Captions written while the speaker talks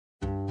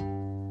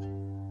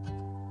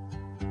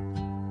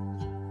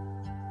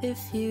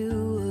If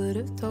you would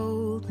have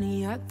told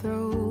me I'd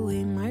throw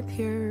away my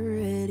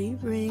purity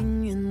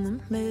ring in the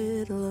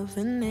middle of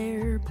an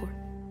airport,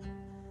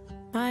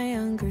 my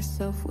younger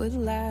self would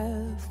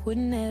laugh, would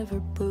never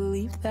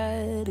believe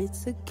that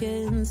it's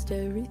against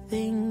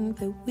everything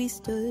that we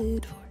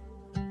stood for.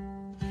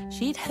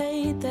 She'd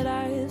hate that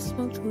I've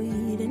smoked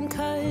weed and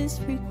cuss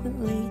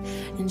frequently,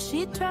 and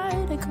she'd try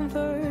to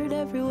convert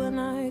everyone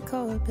I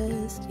call a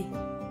bestie.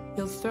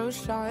 You'll throw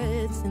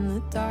shots in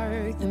the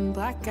dark, then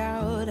black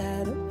out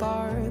at a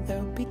bar.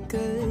 There'll be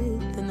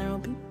good, then there'll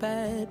be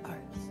bad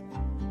parts.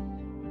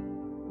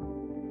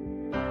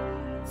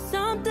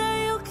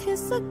 Someday you'll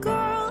kiss a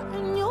girl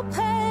and you'll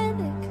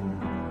panic.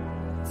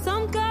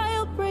 Some guy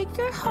will break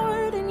your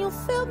heart and you'll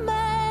feel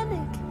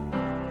manic.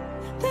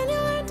 Then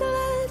you'll learn to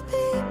let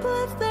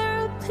people have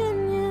their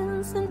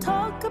opinions and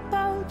talk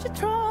about your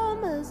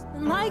traumas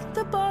and like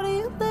the body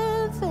you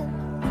live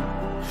in.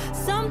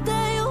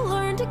 Someday you'll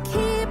learn to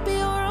keep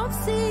your own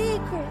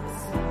secrets.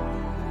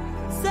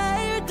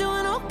 Say you're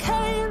doing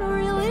okay and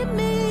really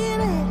mean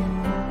it.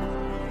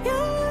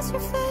 You'll lose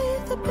your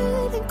faith a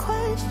bit and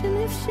question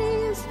if she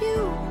is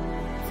you.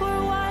 For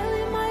a while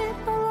you might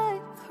not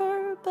like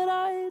her, but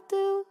I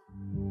do.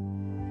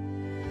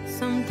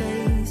 Some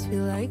days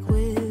feel like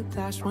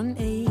whiplash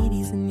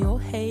 180s, and you'll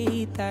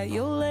hate that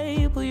you'll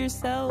label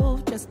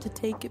yourself just to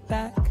take it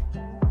back.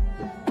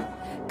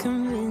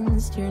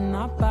 Convinced you're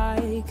not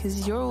bi,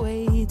 cause you're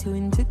way too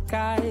into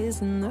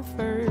guys, and the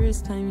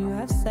first time you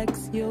have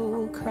sex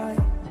you'll cry.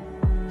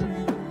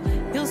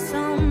 You'll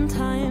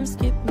sometimes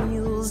skip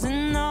meals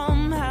and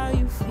numb how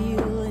you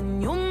feel,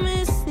 and you'll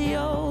miss the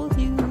old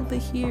you, but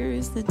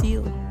here's the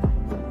deal.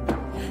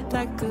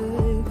 That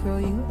good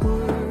girl you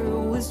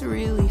were was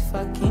really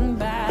fucking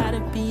bad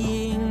at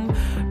being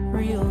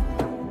real.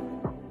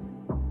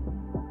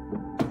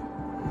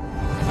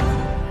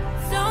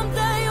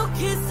 Someday you'll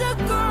kiss a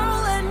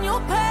girl and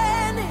you'll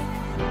panic.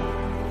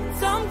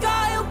 Some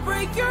guy will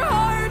break your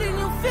heart and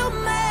you'll feel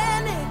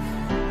manic.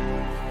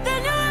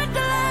 Then you'll learn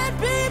to let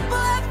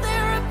people have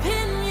their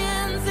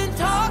opinions and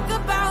talk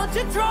about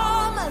your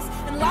traumas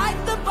and like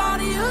the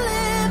body you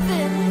live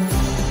in.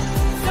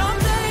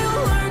 Someday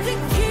you'll learn to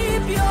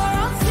keep your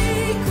own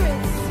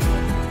secrets.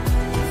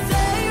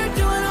 Say you're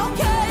doing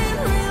okay and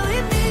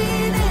really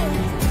mean it.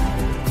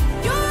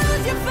 You'll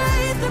lose your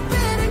faith a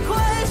bit and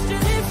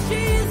question if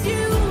she's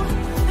you.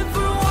 And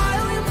for a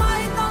while you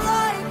might not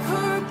like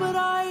her, but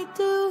I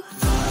do.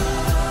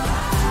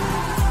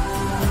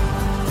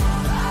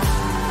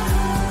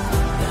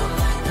 You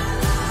might not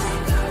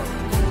like her.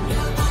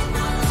 You might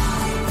not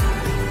like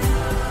her.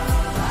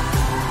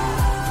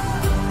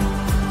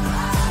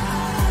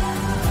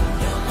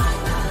 You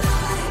might not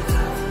like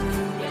her.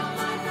 You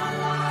might not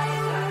like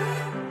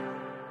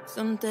her.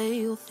 Someday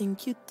you'll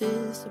think you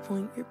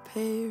disappoint your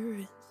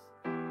parents,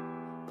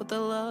 but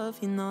they'll love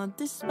you not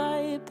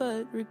despite,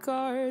 but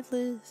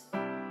regardless.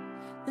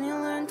 Then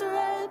you'll learn to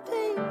let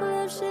people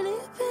have shitty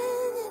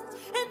opinions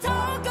and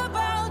talk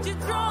about your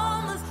trauma.